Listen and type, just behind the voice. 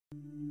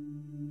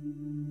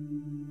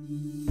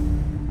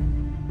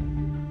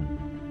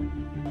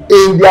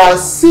in their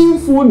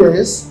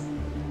sinfulness,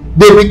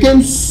 they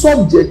became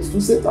subject to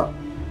Satan.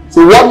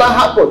 So what now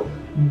happened?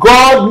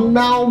 God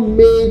now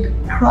made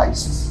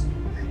Christ.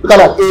 Look at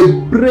that,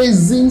 a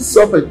brazen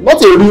serpent,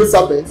 not a real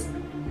serpent.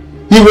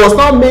 He was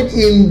now made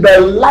in the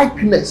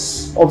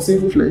likeness of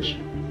sinful flesh,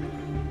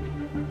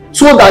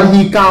 so that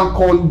he can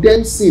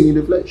condemn sin in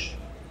the flesh.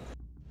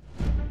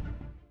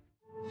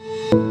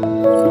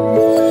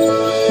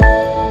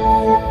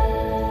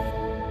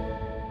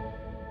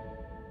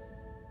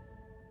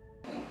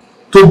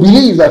 To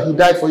believe that he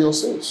died for your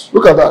sins.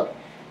 Look at that.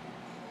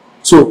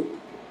 So,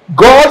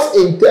 God's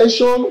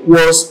intention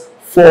was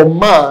for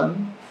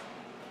man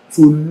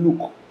to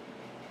look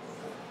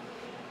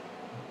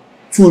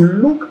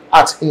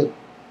at him,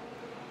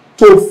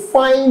 to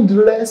find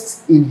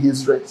rest in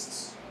his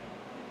rest.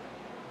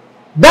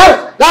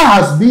 That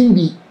has been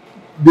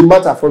the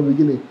matter from the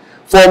beginning.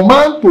 For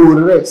man to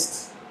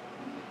rest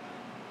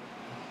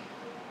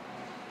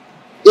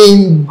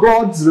in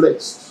God's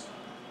rest.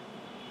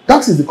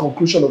 That is the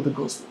conclusion of the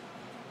gospel.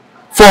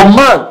 For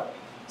man,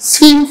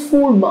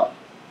 sinful man,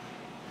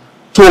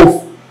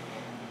 to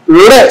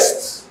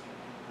rest.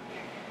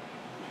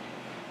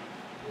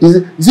 But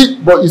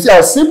you see,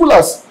 as simple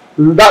as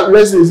that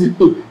rest is,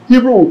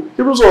 Hebrews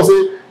will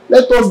say,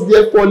 let us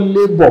therefore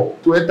labor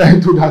to enter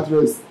into that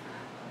rest.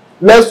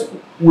 Lest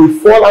we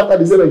fall after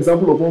the same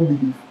example of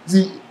unbelief.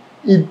 See,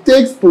 it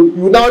takes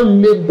you now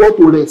labor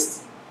to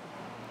rest,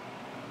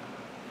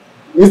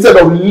 instead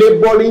of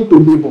laboring to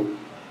labor.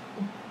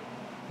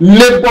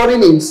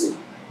 Laboring in sin,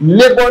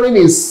 laboring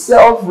in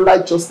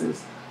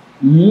self-righteousness.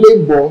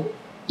 Labor,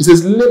 it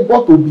says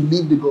labor to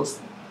believe the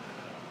gospel.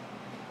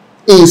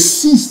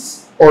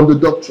 Insist on the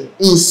doctrine.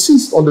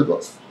 Insist on the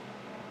gospel.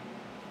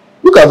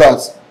 Look at that.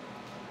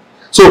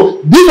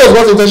 So, this was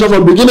God's intention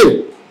from the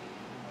beginning.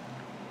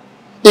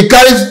 It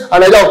carries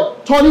an idea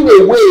of turning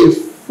away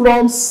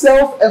from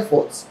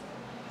self-effort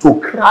to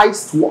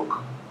Christ's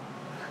work.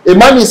 A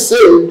man is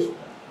saved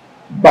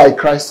by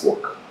Christ's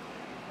work.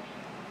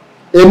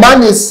 A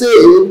man is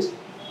saved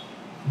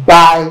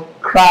by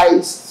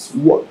Christ's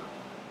work.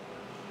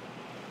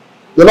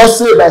 You're not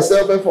saved by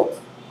self-effort.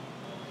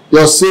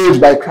 You're saved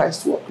by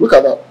Christ's work. Look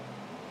at that.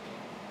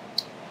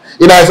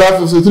 In Isaiah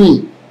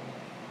 53.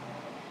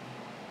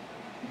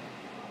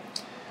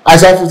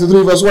 Isaiah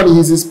 53 verse 1. He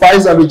is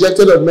despised and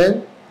rejected of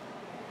men,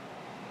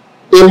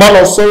 a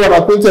man of sorrow and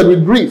acquainted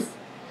with grief.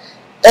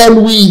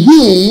 And we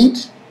hid,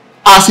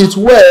 as it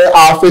were,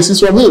 our faces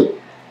from him.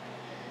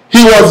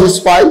 He was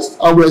despised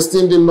and we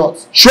esteemed him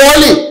not.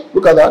 Surely,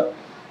 look at that.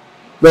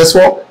 Verse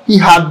 4. He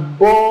had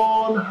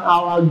borne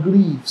our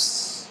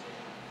griefs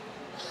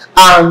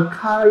and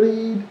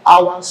carried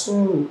our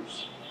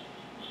sorrows.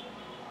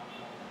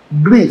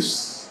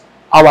 Griefs,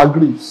 our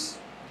griefs.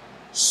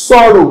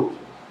 Sorrow,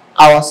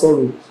 our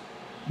sorrows.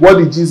 What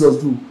did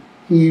Jesus do?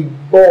 He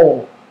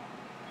bore.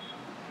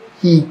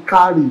 He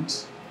carried.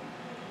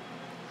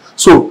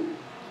 So,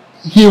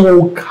 he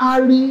will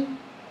carry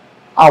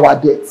our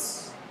debts.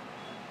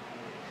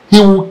 He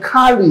will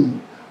carry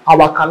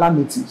our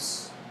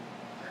calamities.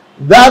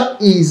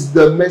 That is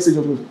the message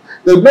of the gospel.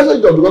 The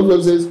message of the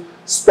gospel says,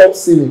 stop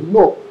sinning.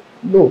 No.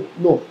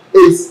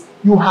 It's,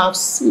 you have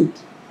sinned.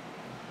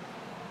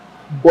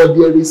 But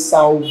there is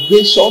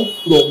salvation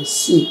from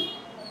sin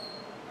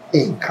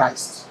in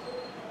Christ.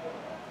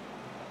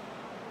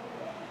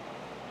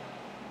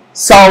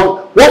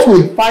 So, what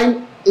we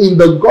find in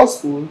the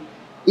gospel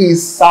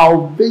is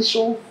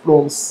salvation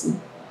from sin.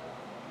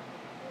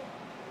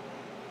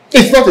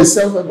 It's not a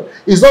self-effort.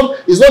 It's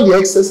not the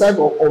exercise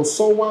of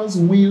someone's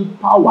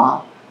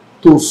willpower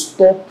to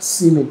stop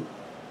sinning.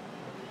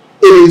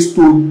 It is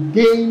to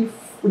gain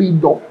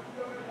freedom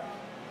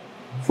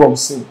from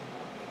sin.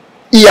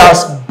 He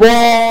has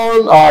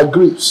borne our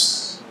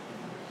griefs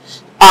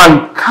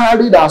and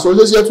carried our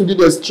sorrows. Here to do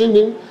the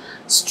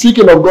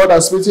stricken of God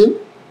and smitten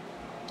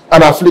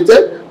and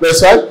afflicted.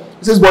 Verse 5.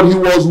 It says, but he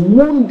was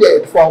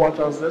wounded for our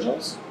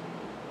transgressions.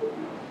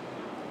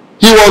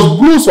 He was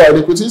bruised for our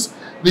iniquities.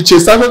 The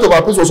chastisement of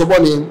our peace was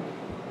upon him,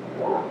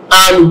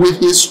 and with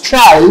his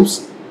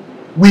stripes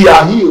we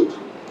are healed.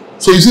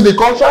 So you see the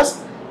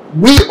contrast?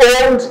 We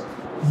owned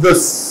the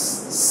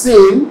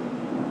sin,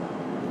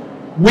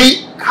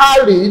 we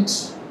carried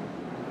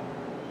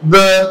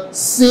the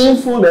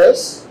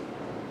sinfulness,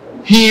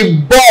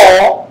 he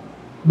bore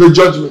the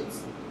judgment.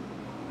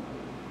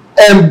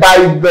 And by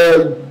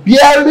the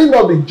bearing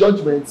of the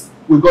judgment,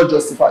 we got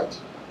justified.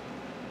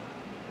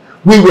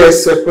 We were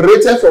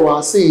separated from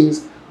our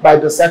sins by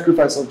the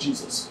sacrifice of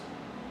Jesus.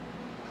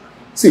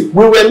 See,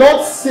 we were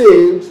not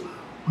saved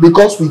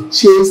because we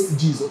chased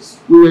Jesus.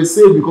 We were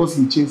saved because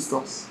he chased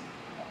us.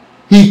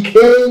 He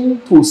came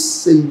to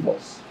save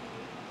us.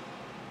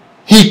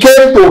 He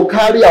came to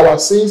carry our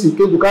sins. He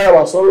came to carry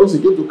our sorrows.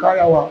 He came to carry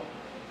our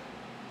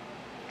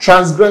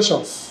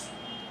transgressions.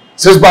 It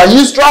says, by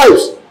his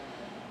stripes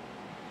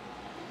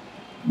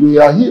we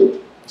are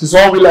healed. It is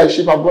all we like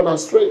sheep have gone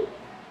astray. It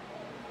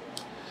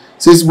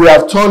says, we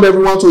have turned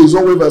everyone to his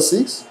own way, verse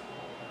 6.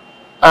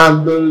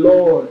 And the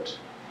Lord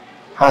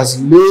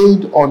has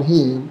laid on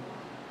him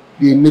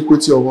the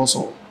iniquity of us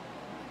all.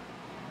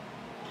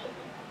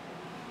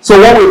 So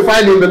what we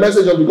find in the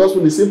message of the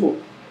gospel is simple.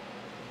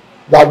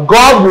 That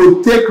God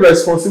will take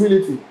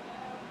responsibility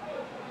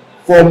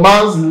for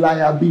man's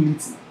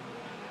liability.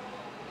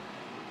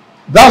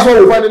 That's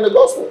what we find in the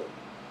gospel.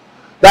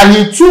 That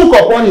he took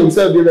upon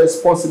himself the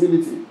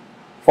responsibility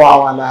for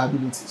our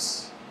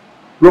liabilities.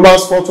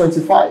 Romans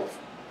 4:25.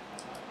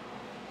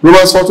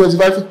 Romans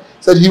 4:25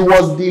 said he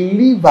was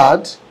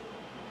delivered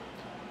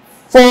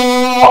for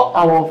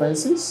our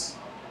offenses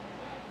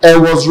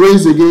and was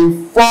raised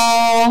again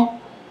for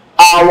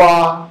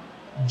our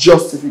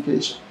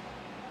justification.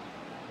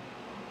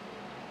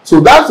 So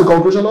that's the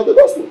conclusion of the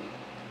gospel.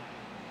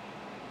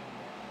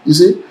 You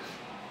see,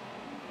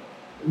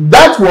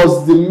 that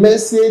was the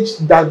message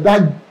that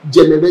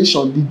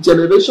generation, the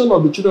generation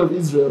of the children of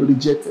Israel,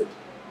 rejected.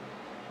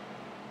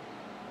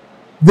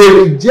 They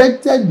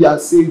rejected their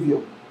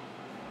Savior.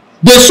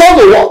 They saw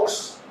the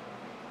works.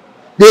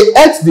 They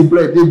ate the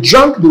bread. They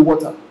drank the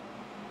water.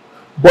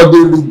 But they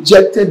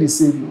rejected the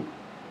Savior.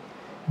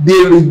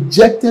 They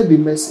rejected the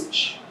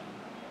message.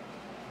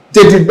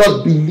 They did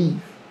not believe.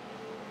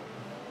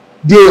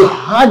 They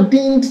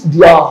hardened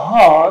their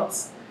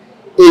hearts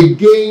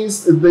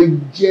against the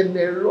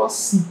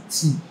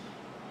generosity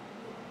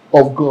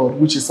of God,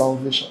 which is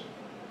salvation.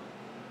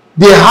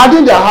 They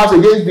hardened their hearts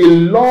against the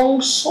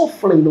long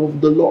suffering of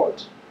the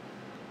Lord,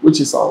 which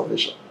is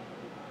salvation.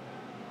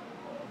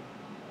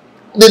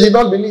 They did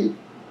not believe.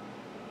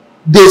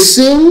 They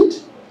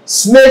sinned.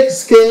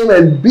 Snakes came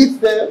and beat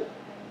them.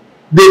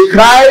 They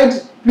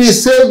cried,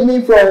 please save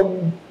me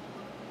from,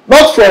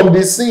 not from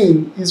the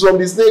sin, it's from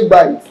the snake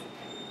bite.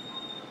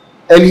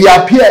 And he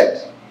appeared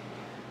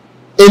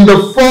in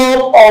the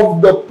form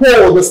of the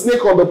pole, the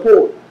snake on the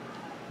pole.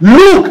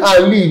 Look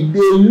and live.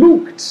 They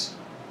looked.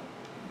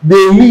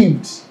 They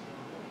lived.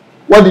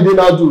 What did they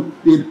now do?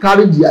 They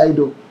carried the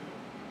idol.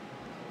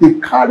 They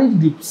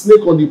carried the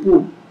snake on the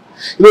pole.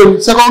 You know,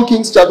 in 2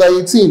 Kings chapter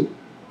 18,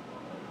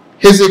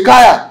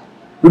 Hezekiah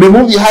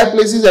removed the high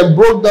places and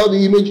broke down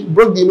the image,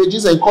 broke the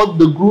images and cut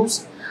the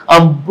grooves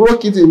and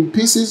broke it in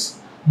pieces.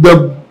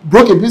 The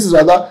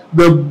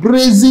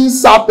brazen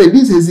serpent.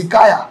 This is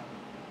Hezekiah.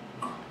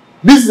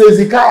 This is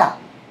Hezekiah.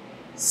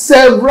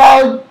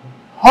 Several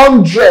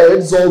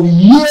hundreds of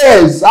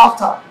years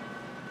after.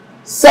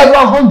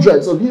 Several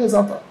hundreds of years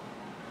after.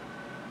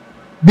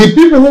 The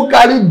people who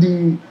carried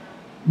the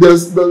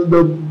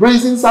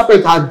brazen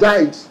serpent had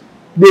died.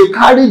 They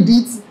carried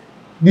it.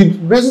 The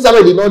brazen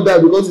serpent did not die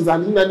because it's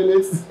an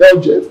inanimate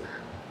object.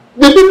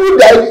 The people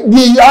died.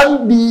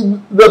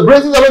 The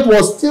brazen serpent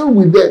was still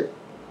with them.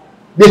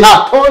 They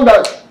had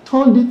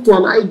turned it to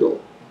an idol.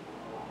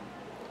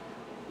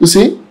 You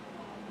see?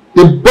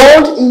 They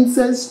burned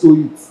incense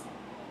to it.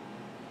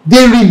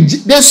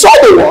 They saw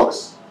the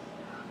works,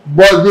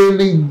 but they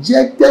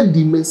rejected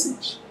the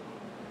message.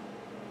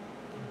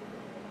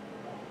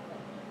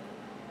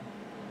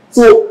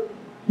 So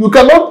you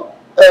cannot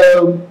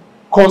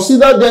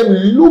consider them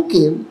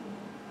looking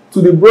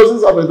to the brazen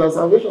serpent as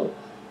salvation.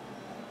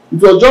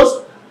 It was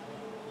just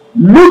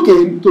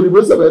looking to the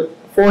brazen serpent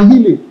for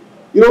healing.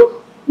 You know,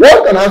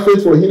 one can have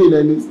faith for healing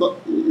and is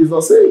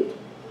not saved.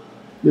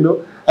 You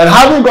know, and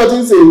having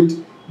gotten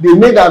saved, they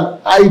made an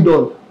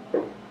idol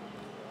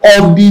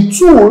of the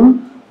tool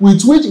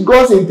with which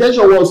God's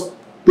intention was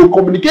to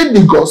communicate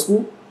the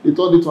gospel. They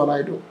turned it to an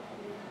idol.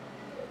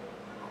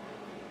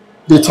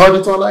 They turned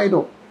it to an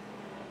idol.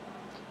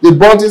 They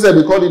burnt it and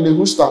they called it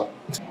Nehushtan.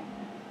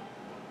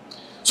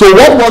 So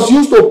what was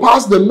used to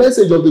pass the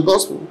message of the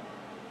gospel,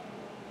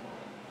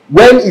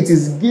 when it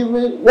is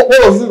given, what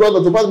was used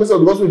to pass the message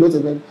of the gospel,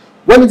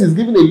 when it is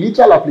given a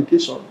literal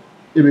application,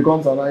 it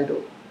becomes an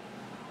idol.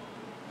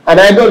 An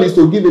idol is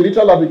to give a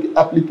literal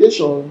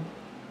application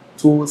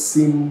to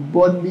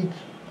symbolic,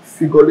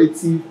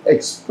 figurative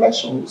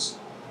expressions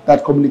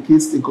that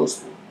communicates the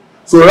gospel.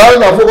 So rather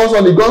than focus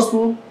on the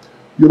gospel,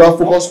 you now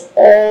focus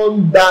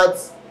on that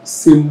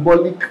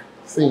symbolic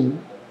thing.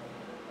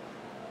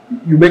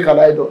 You make an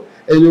idol.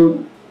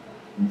 And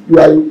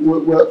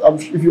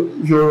if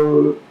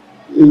you're a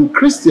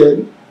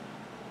Christian,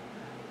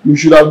 you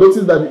should have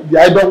noticed that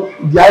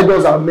the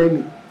idols are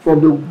many.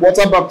 From the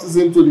water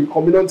baptism to the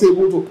communion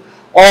table to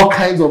all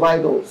kinds of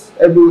idols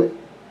everywhere.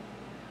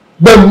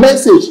 The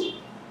message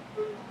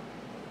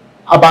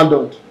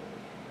abandoned.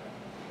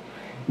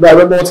 I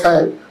remember one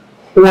time,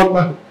 one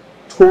man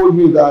told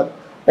me that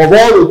of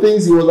all the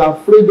things he was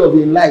afraid of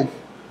in life,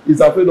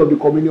 he's afraid of the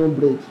communion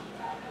bread.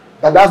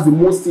 And that's the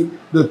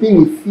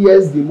thing he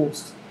fears the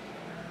most.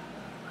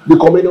 The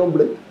communion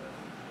bread.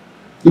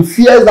 He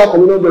fears that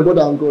communion bread more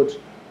than God.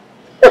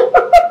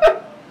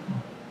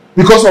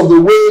 Because of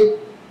the way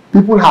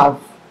people have.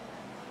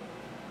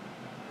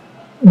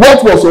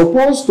 What was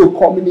supposed to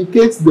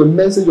communicate the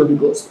message of the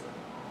gospel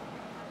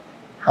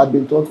had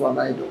been turned to an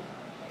idol.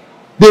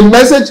 The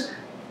message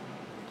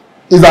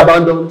is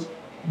abandoned.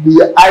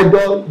 The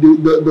idol,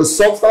 the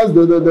substance,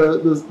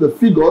 the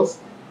figures,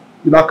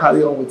 you now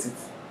carry on with it.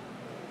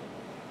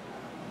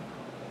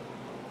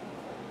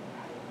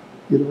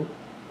 You know,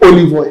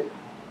 olive oil.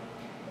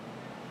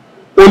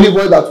 olive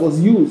oil that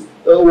was used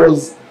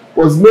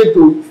was made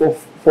for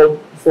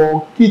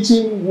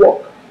kitchen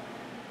work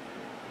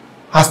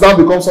has now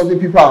become something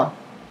people are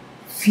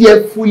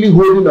fearfully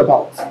holding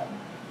about.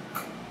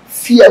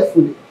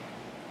 Fearfully.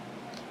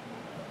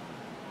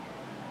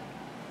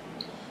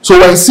 So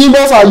when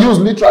symbols are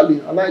used literally,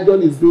 an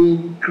idol is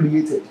being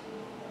created.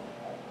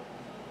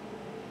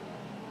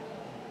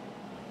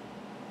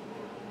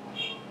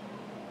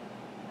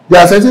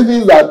 There are certain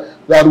things that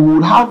the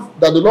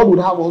Lord would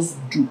have us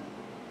do,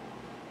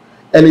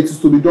 and it is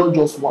to be done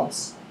just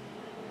once.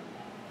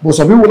 But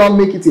some people will not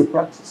make it a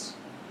practice.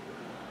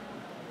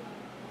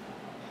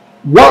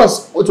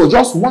 Once, it was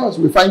just once,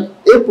 we find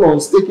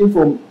aprons taken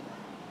from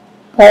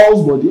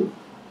Paul's body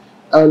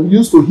and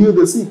used to heal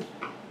the sick.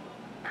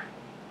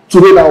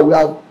 Today now we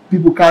have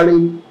people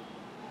carrying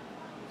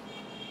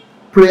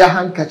prayer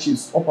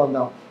handkerchiefs up and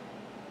down.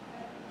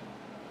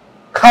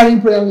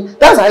 Carrying prayer,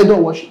 that's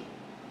idol worship.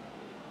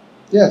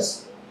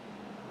 Yes.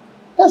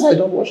 That's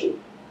idol worship.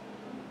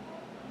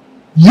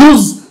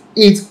 Use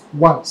it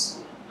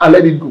once and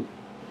let it go.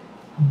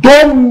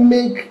 Don't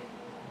make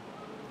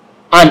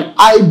an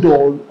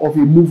idol of a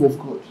move of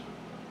God.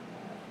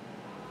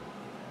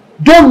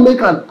 Don't make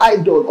an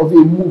idol of a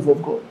move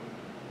of God.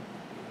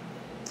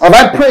 Have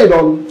I prayed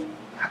on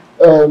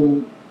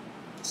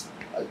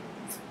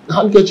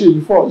handkerchief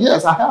before?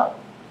 Yes, I have.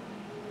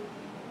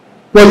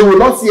 But you will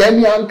not see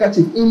any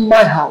handkerchief in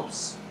my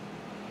house.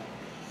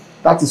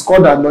 That is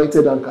called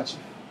anointed handkerchief.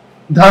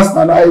 That's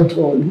an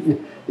idol. If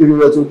you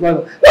were to find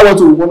it. I went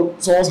to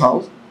someone's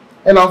house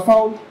and I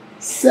found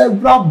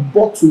several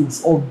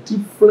bottles of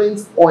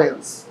different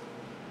oils.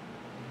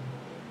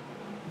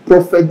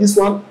 Prophet this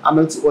one,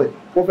 anointed oil.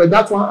 Prophet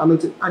that one,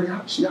 anointed.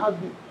 And she had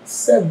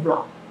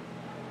several.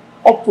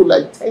 Up to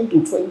like 10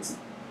 to 20.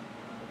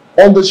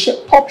 On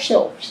the top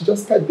shelf, she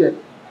just kept them.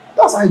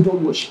 That's idol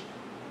worship.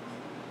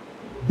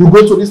 You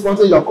go to this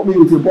mountain, you are coming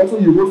with a bottle.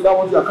 You go to that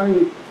one, you are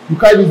carrying. You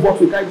carry this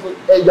bottle, you carry this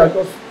bottle. You are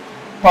just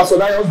Pastor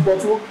Dayo's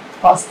bottle,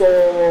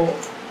 Pastor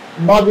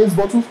Marvin's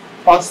bottle,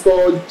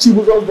 Pastor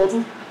Chibuzo's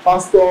bottle,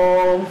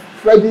 Pastor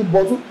Freddy's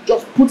bottle.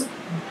 Just put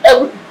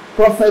every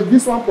prophet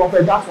this one,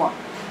 prophet that one.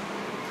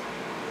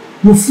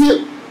 You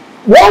feel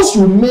once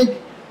you make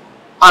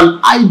an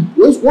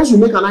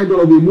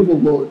idol of a move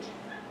of God,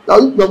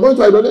 you are going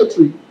to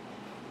idolatry.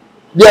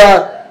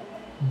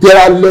 There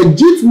are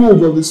legit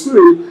moves of the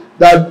Spirit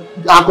that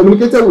are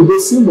communicated with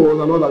those symbols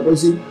and all that. But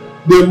see,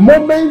 the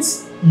moment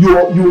you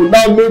will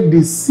now make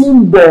the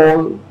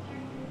symbol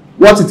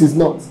what it is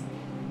not.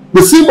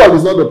 The symbol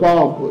is not the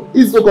power of God.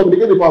 It's to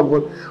communicate the power of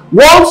God.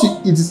 Once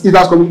it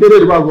has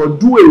communicated the power of God,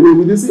 do away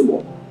with the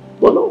symbol.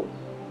 But no.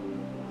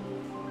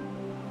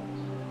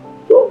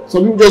 So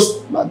some people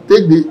just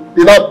take they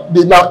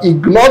now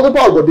ignore the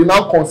power of God. They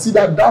now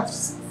consider that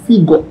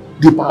figure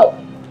the power.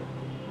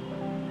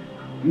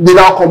 They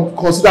now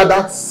consider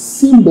that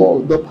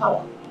symbol the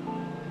power.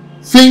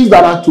 Things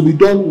that are to be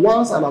done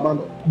once and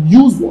abandoned.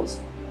 Use once.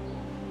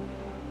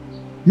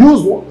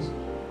 Use once.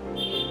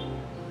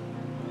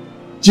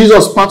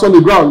 Jesus spat on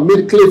the ground,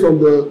 made clay from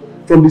the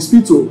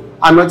spittle,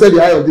 anointed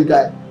the eye of the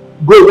guy.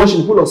 Go wash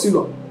in the pool of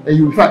Siloam, and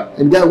you will find.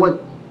 And the guy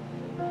went.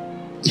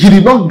 He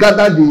did not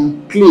gather the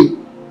clay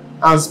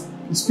and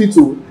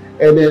spittle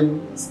and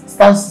then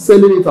start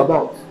selling it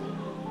about.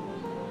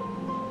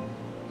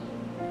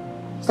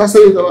 Start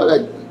selling it about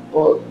like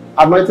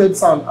anointed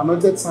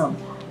sand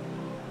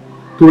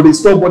to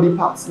restore body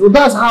parts. So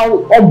that's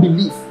how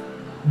unbelief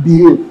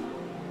behaves.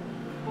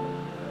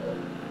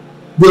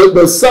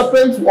 The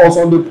serpent was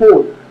on the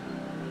pole.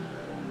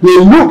 They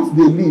looked,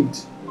 they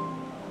lived.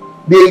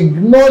 They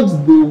ignored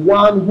the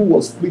one who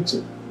was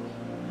preaching.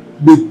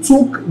 They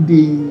took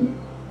the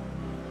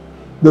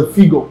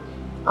figure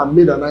and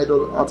made an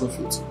idol out of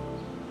it.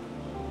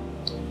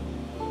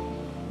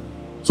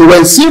 So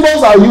when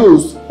symbols are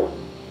used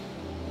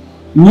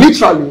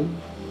literally,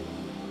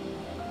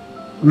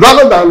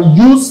 rather than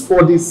used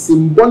for the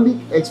symbolic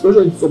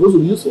expression it's supposed to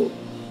be used for,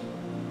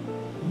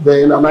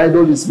 then an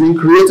idol is being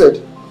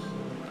created.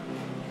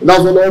 And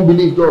that's what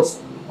unbelief does.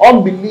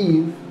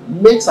 Unbelief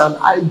makes an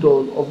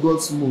idol of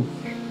God's move.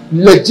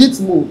 Legit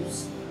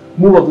moves.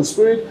 Move of the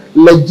Spirit.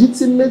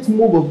 Legitimate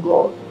move of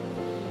God.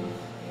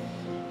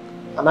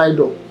 An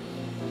idol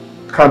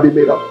can be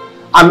made up.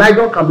 An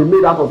idol can be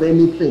made out of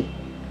anything.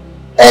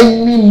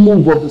 Any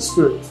move of the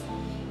Spirit.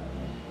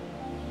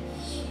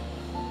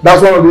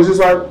 That's one of the reasons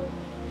why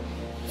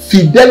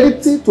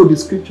fidelity to the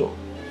Scripture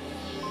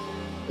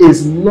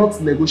is not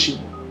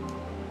negotiable.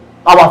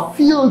 Our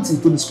fealty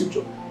to the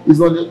Scripture is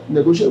not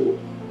negotiable.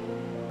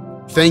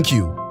 Thank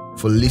you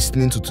for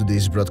listening to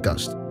today's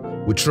broadcast.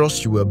 We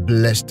trust you were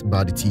blessed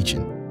by the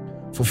teaching.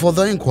 For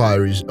further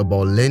inquiries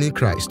about learning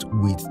Christ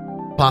with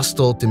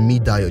Pastor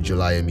Temidayo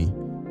Jolayemi,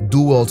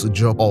 do well to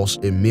drop us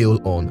a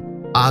mail on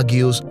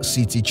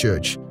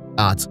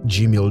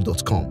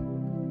hagioscitychurch@gmail.com.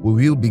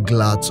 We will be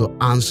glad to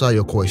answer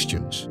your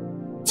questions.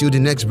 Till the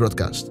next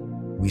broadcast,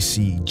 we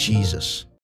see Jesus.